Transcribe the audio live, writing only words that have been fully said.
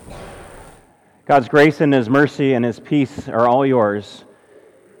God's grace and His mercy and His peace are all yours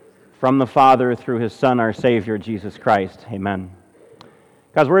from the Father through His Son, our Savior, Jesus Christ. Amen.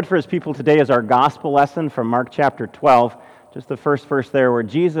 God's word for His people today is our gospel lesson from Mark chapter 12, just the first verse there, where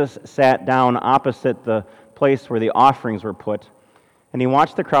Jesus sat down opposite the place where the offerings were put, and He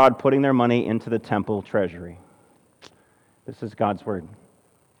watched the crowd putting their money into the temple treasury. This is God's word.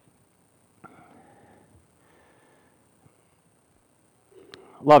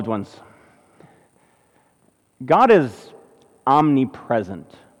 Loved ones, God is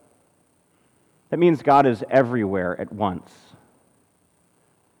omnipresent. That means God is everywhere at once.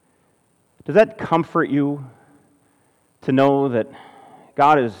 Does that comfort you to know that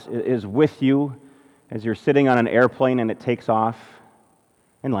God is with you as you're sitting on an airplane and it takes off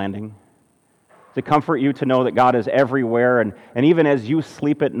and landing? Does it comfort you to know that God is everywhere, and even as you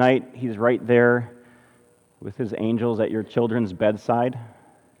sleep at night, He's right there with His angels at your children's bedside?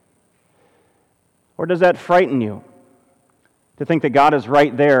 Or does that frighten you to think that God is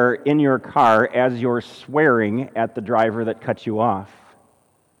right there in your car as you're swearing at the driver that cut you off?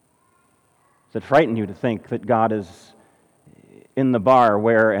 Does it frighten you to think that God is in the bar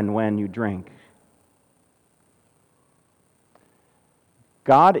where and when you drink?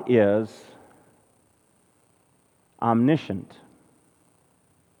 God is omniscient.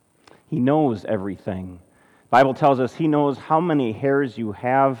 He knows everything. The Bible tells us He knows how many hairs you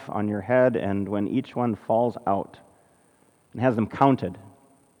have on your head and when each one falls out, and has them counted.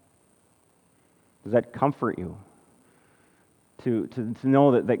 Does that comfort you? To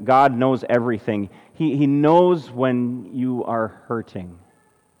know that God knows everything. He knows when you are hurting.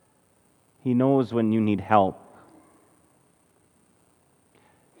 He knows when you need help.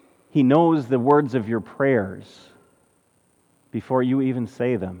 He knows the words of your prayers before you even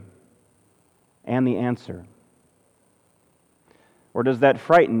say them, and the answer. Or does that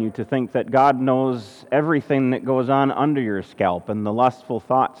frighten you to think that God knows everything that goes on under your scalp and the lustful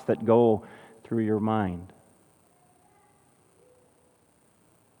thoughts that go through your mind?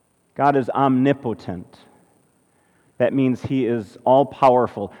 God is omnipotent. That means He is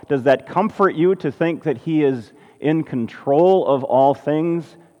all-powerful. Does that comfort you to think that He is in control of all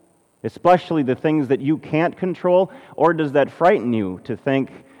things, especially the things that you can't control? Or does that frighten you to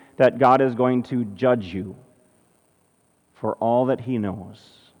think that God is going to judge you for all that He knows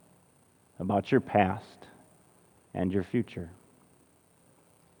about your past and your future?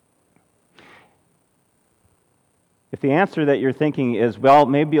 If the answer that you're thinking is, well,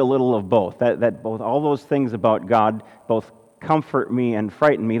 maybe a little of both, that both all those things about God both comfort me and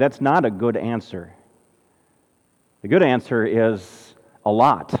frighten me, that's not a good answer. The good answer is a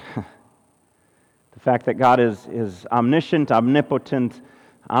lot. The fact that God is omniscient, omnipotent,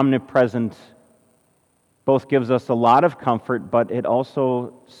 omnipresent, both gives us a lot of comfort, but it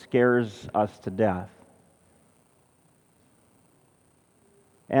also scares us to death.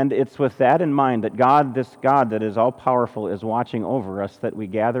 And it's with that in mind that God, this God that is all-powerful, is watching over us, that we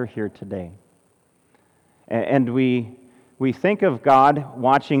gather here today. And we think of God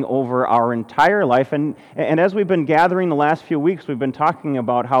watching over our entire life. And as we've been gathering the last few weeks, we've been talking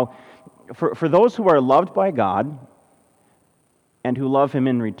about how for those who are loved by God and who love Him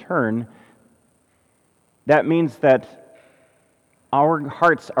in return, that means that our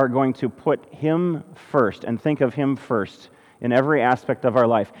hearts are going to put Him first and think of Him first in every aspect of our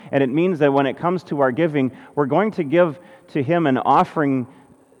life. And it means that when it comes to our giving, we're going to give to Him an offering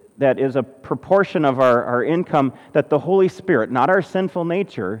that is a proportion of our income that the Holy Spirit, not our sinful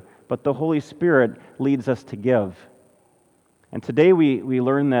nature, but the Holy Spirit leads us to give. And today we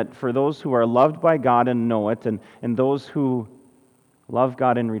learn that for those who are loved by God and know it, and those who love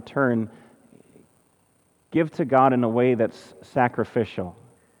God in return, give to God in a way that's sacrificial.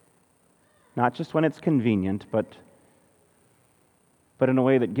 Not just when it's convenient, but in a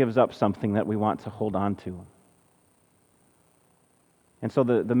way that gives up something that we want to hold on to. And so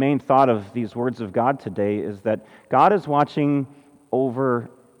the main thought of these words of God today is that God is watching over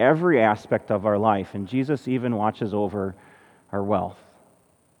every aspect of our life, and Jesus even watches over our wealth.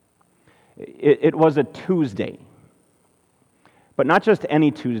 It was a Tuesday, but not just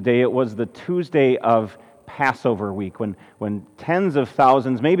any Tuesday. It was the Tuesday of Passover week, when tens of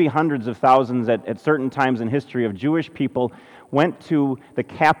thousands, maybe hundreds of thousands at certain times in history of Jewish people went to the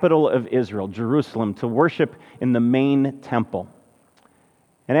capital of Israel, Jerusalem, to worship in the main temple.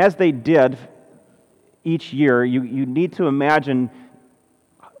 And as they did each year, you need to imagine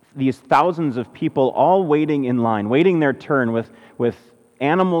these thousands of people all waiting in line, waiting their turn with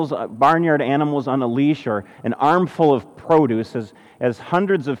animals, barnyard animals on a leash, or an armful of produce as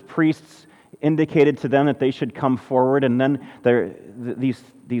hundreds of priests indicated to them that they should come forward, and then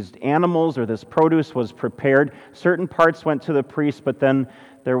these animals or this produce was prepared. Certain parts went to the priest, but then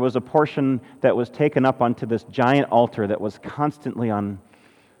there was a portion that was taken up onto this giant altar that was constantly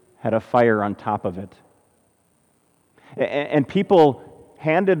had a fire on top of it. And people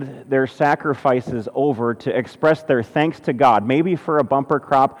handed their sacrifices over to express their thanks to God, maybe for a bumper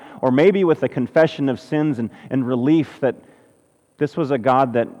crop, or maybe with a confession of sins and relief that this was a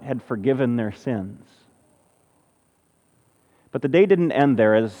God that had forgiven their sins. But the day didn't end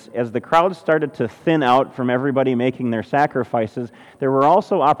there. As the crowd started to thin out from everybody making their sacrifices, there were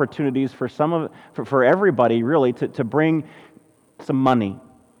also opportunities for everybody really to bring some money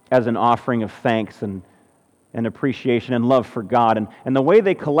as an offering of thanks and appreciation and love for God. And the way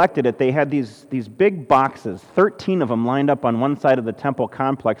they collected it, they had these big boxes, 13 of them lined up on one side of the temple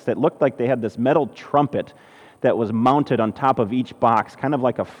complex that looked like they had this metal trumpet that was mounted on top of each box, kind of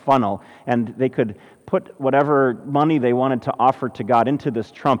like a funnel, and they could put whatever money they wanted to offer to God into this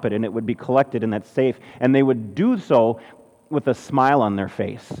trumpet, and it would be collected in that safe, and they would do so with a smile on their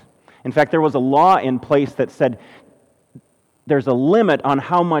face. In fact, there was a law in place that said there's a limit on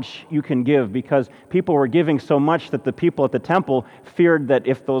how much you can give, because people were giving so much that the people at the temple feared that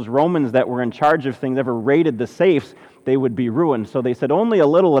if those Romans that were in charge of things ever raided the safes, they would be ruined. So they said only a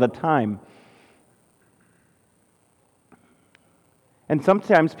little at a time. And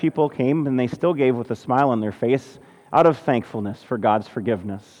sometimes people came and they still gave with a smile on their face out of thankfulness for God's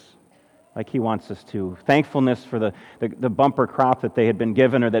forgiveness, like He wants us to. Thankfulness for the bumper crop that they had been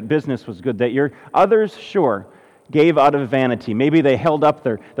given, or that business was good. Others, sure, gave out of vanity. Maybe they held up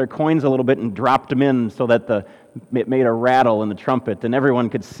their coins a little bit and dropped them in so that it made a rattle in the trumpet and everyone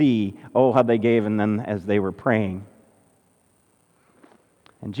could see, how they gave, and then as they were praying.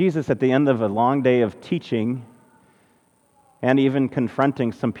 And Jesus, at the end of a long day of teaching and even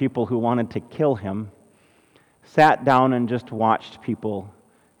confronting some people who wanted to kill Him, sat down and just watched people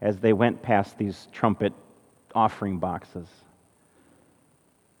as they went past these trumpet offering boxes.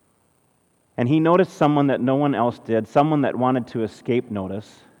 And He noticed someone that no one else did, someone that wanted to escape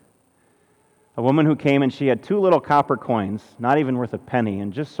notice. A woman who came and she had 2 little copper coins, not even worth a penny,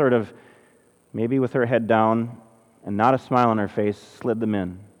 and just sort of, maybe with her head down and not a smile on her face, slid them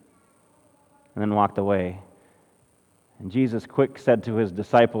in and then walked away. And Jesus quick said to His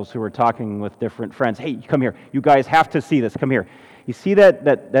disciples who were talking with different friends, "Hey, come here. You guys have to see this. Come here. You see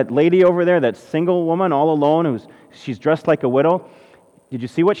that lady over there, that single woman all alone, she's dressed like a widow? Did you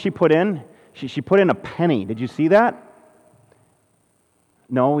see what she put in? She put in a penny. Did you see that?"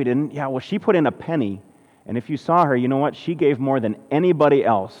 "No, we didn't." "Yeah, well, she put in a penny. And if you saw her, you know what? She gave more than anybody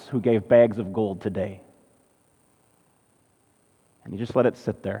else who gave bags of gold today." And He just let it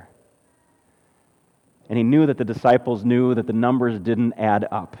sit there. And He knew that the disciples knew that the numbers didn't add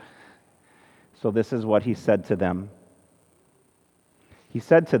up. So this is what He said to them. He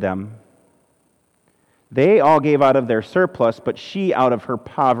said to them, "They all gave out of their surplus, but she out of her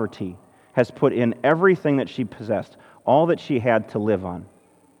poverty has put in everything that she possessed, all that she had to live on."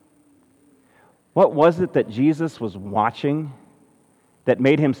 What was it that Jesus was watching that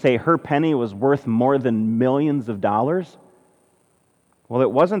made Him say her penny was worth more than millions of dollars? Well,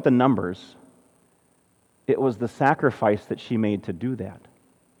 it wasn't the numbers. It was the sacrifice that she made to do that.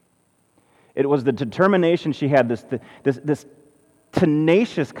 It was the determination she had, this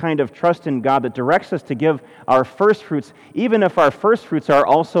tenacious kind of trust in God that directs us to give our first fruits, even if our first fruits are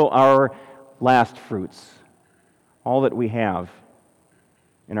also our last fruits, all that we have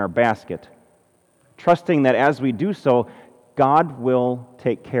in our basket. Trusting that as we do so, God will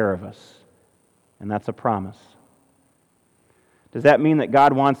take care of us. And that's a promise. Does that mean that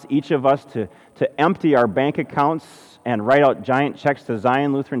God wants each of us to empty our bank accounts and write out giant checks to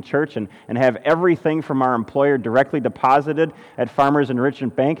Zion Lutheran Church and have everything from our employer directly deposited at Farmers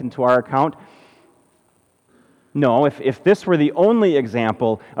Enrichment Bank into our account? No, if this were the only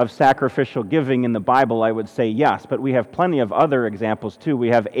example of sacrificial giving in the Bible, I would say yes, but we have plenty of other examples too. We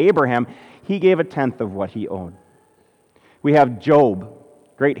have Abraham. He gave 1/10 of what he owned. We have Job,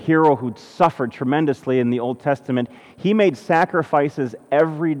 great hero who suffered tremendously in the Old Testament. He made sacrifices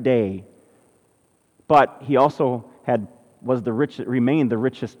every day, but he also remained the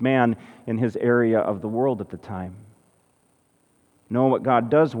richest man in his area of the world at the time. No, what God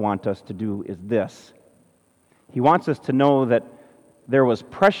does want us to do is this. He wants us to know that there was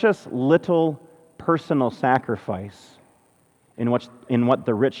precious little personal sacrifice in what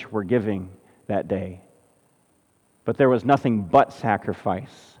the rich were giving that day. But there was nothing but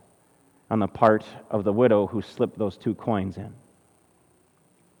sacrifice on the part of the widow who slipped those 2 coins in.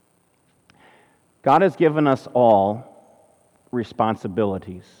 God has given us all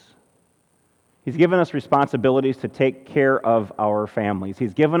responsibilities. He's given us responsibilities to take care of our families.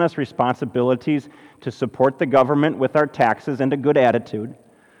 He's given us responsibilities to support the government with our taxes and a good attitude.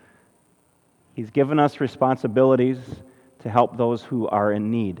 He's given us responsibilities to help those who are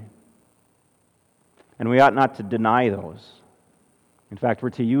in need. And we ought not to deny those. In fact, we're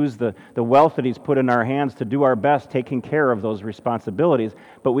to use the wealth that He's put in our hands to do our best taking care of those responsibilities.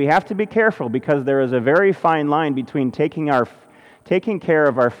 But we have to be careful because there is a very fine line between taking care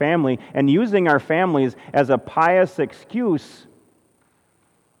of our family and using our families as a pious excuse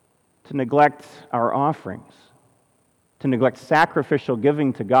to neglect our offerings, to neglect sacrificial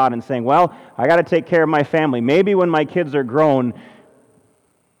giving to God and saying, well, I got to take care of my family. Maybe when my kids are grown,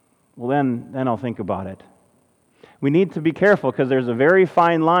 well, then I'll think about it. We need to be careful because there's a very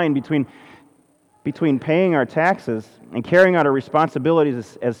fine line between paying our taxes and carrying out our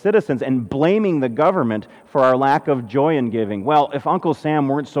responsibilities as citizens and blaming the government for our lack of joy in giving. Well, if Uncle Sam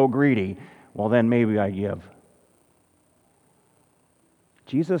weren't so greedy, well, then maybe I give.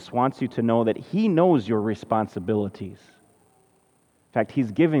 Jesus wants you to know that He knows your responsibilities. In fact,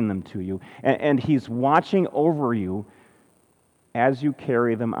 He's giving them to you, and He's watching over you as you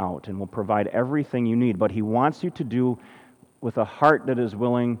carry them out and will provide everything you need. But He wants you to do with a heart that is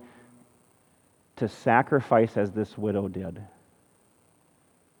willing to sacrifice as this widow did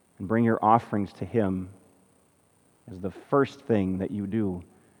and bring your offerings to Him as the first thing that you do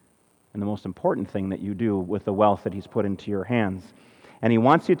and the most important thing that you do with the wealth that He's put into your hands. And He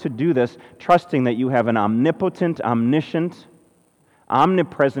wants you to do this trusting that you have an omnipotent, omniscient,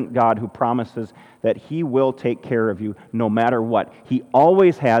 omnipresent God who promises that He will take care of you no matter what. He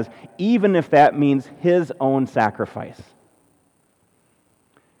always has, even if that means His own sacrifice.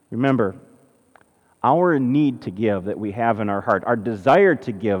 Remember, our need to give that we have in our heart, our desire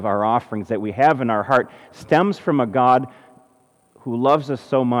to give our offerings that we have in our heart, stems from a God who loves us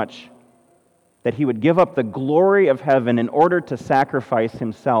so much that He would give up the glory of heaven in order to sacrifice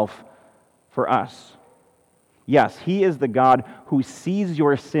Himself for us. Yes, He is the God who sees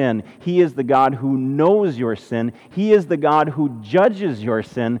your sin. He is the God who knows your sin. He is the God who judges your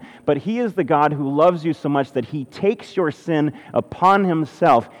sin. But He is the God who loves you so much that He takes your sin upon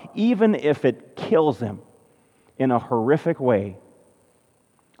Himself, even if it kills Him in a horrific way.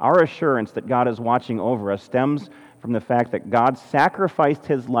 Our assurance that God is watching over us stems from the fact that God sacrificed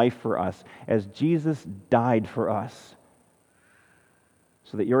His life for us as Jesus died for us,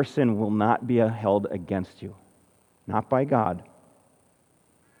 so that your sin will not be held against you. Not by God.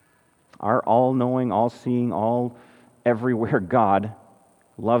 Our all-knowing, all-seeing, all-everywhere God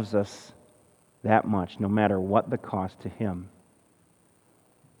loves us that much, no matter what the cost to Him.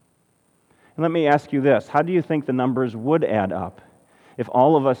 And let me ask you this. How do you think the numbers would add up if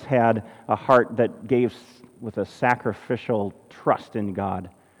all of us had a heart that gave with a sacrificial trust in God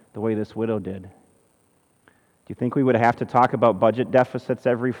the way this widow did? Do you think we would have to talk about budget deficits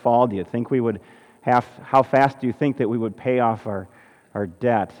every fall? Do you think we would how fast do you think that we would pay off our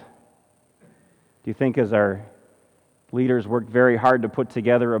debt? Do you think as our leaders worked very hard to put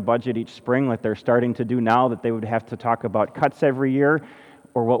together a budget each spring like they're starting to do now, that they would have to talk about cuts every year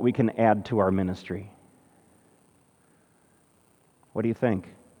or what we can add to our ministry? What do you think?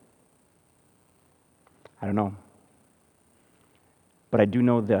 I don't know. But I do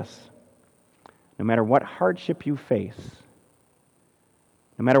know this. No matter what hardship you face,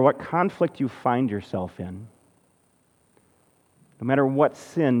 no matter what conflict you find yourself in, no matter what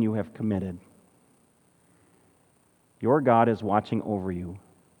sin you have committed, your God is watching over you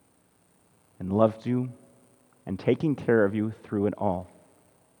and loves you and taking care of you through it all.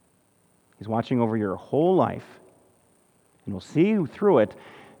 He's watching over your whole life and will see you through it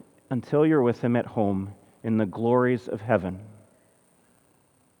until you're with Him at home in the glories of heaven.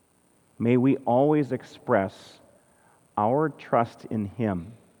 May we always express our trust in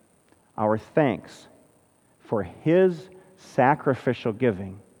Him, our thanks for His sacrificial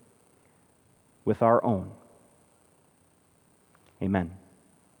giving with our own. Amen.